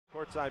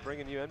Courtside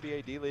bringing you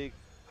NBA D-League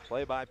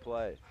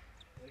play-by-play.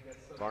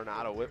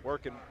 Varnado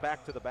working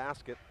back to the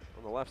basket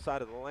on the left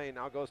side of the lane.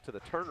 Now goes to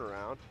the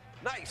turnaround.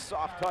 Nice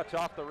soft touch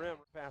off the rim.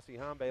 Pass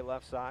Ihambe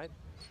left side.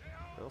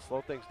 They'll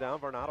slow things down.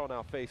 Varnado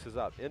now faces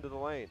up into the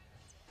lane.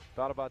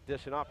 Thought about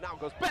dishing off. Now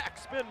goes back.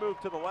 Spin move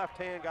to the left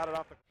hand. Got it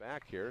off the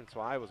back here. And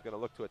so I was going to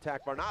look to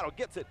attack. Varnado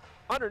gets it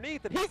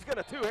underneath, and he's going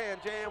to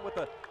two-hand jam with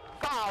the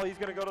foul. He's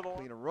going to go to the line.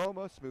 Clean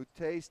aroma, smooth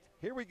taste.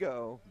 Here we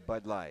go.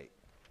 Bud Light.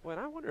 Well,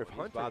 and I wonder if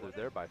Hunter bothered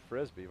there by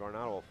Frisbee.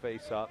 Varnado will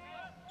face up.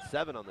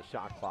 7 on the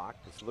shot clock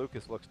as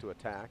Lucas looks to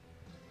attack.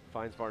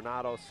 Finds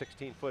Varnado,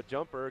 16-foot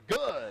jumper.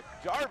 Good.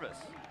 Jarvis.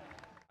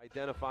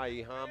 Identify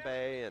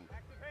Ihambe and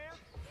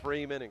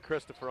Freeman and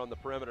Christopher on the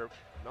perimeter.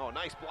 No,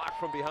 nice block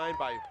from behind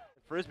by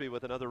Frisbee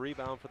with another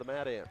rebound for the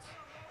Mad Ants.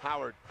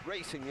 Howard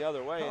racing the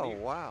other way. And he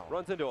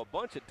runs into a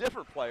bunch of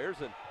different players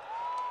and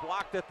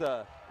blocked at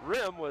the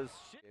rim was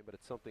shit. But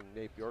it's something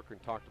Nate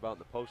Bjorkgren talked about in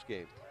the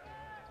postgame.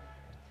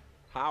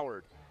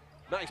 Howard,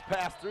 nice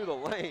pass through the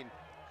lane.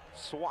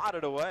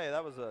 Swatted away.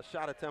 That was a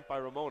shot attempt by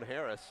Ramon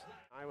Harris.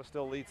 Iowa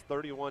still leads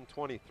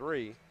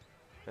 31-23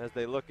 as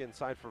they look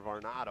inside for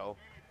Varnado.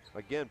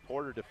 Again,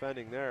 Porter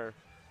defending there.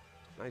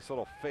 Nice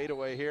little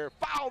fadeaway here.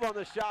 Fouled on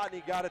the shot, and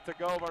he got it to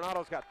go.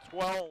 Varnado's got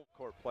 12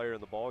 court player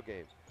in the ball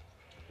game.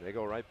 They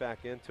go right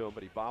back into him,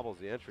 but he bobbles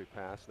the entry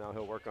pass. Now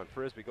he'll work on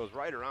Frisbee. Goes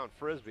right around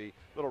Frisbee.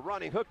 Little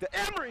running hook to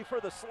Emery for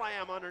the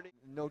slam underneath.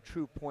 No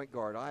true point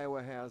guard.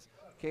 Iowa has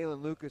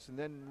Kalen Lucas, and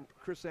then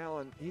Chris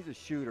Allen. He's a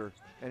shooter,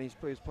 and he's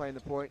playing the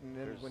point, and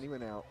then when he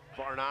went out.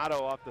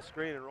 Varnado off the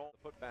screen and roll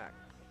the put back.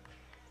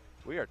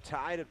 We are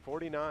tied at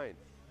 49.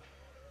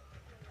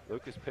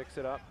 Lucas picks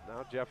it up.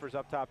 Now Jeffers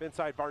up top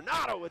inside.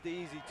 Varnado with the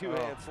easy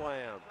two-hand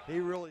slam. He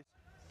really.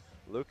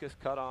 Lucas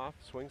cut off,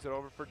 swings it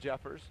over for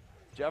Jeffers.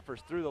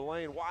 Jeffers through the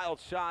lane, wild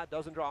shot,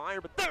 doesn't draw iron,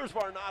 but there's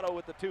Varnado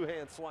with the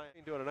two-hand slam.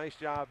 Doing a nice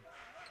job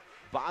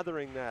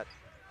bothering that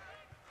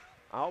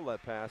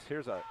outlet pass.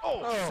 Here's a,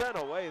 sent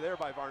away there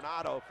by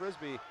Varnado.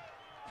 Frisbee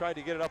tried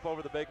to get it up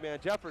over the big man.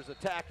 Jeffers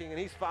attacking, and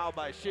he's fouled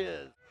by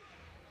Shiz.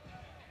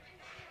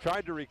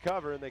 Tried to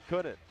recover, and they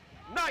couldn't.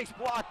 Nice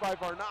block by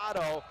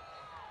Varnado.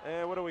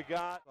 And what do we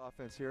got?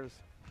 Offense here is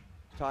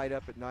tied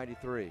up at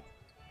 93.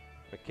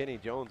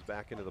 McKinney Jones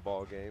back into the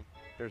ball game.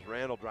 There's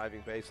Randall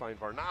driving baseline.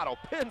 Varnado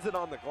pins it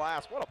on the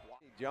glass. What a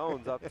block.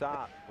 Jones up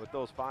top with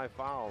those 5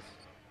 fouls.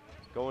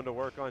 Going to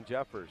work on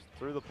Jeffers.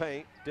 Through the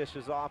paint.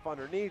 Dishes off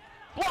underneath.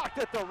 Blocked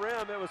at the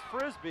rim. It was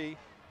Frisbee,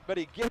 but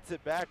he gets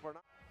it back.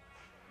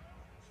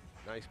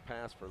 Nice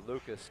pass for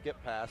Lucas.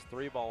 Skip pass.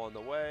 3-ball on the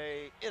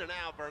way. In and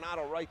out.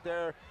 Varnado right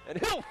there. And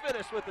he'll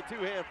finish with the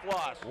two-hand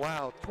flush.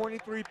 Wow.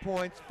 23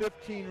 points,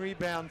 15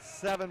 rebounds,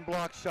 7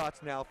 block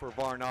shots now for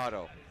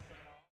Varnado.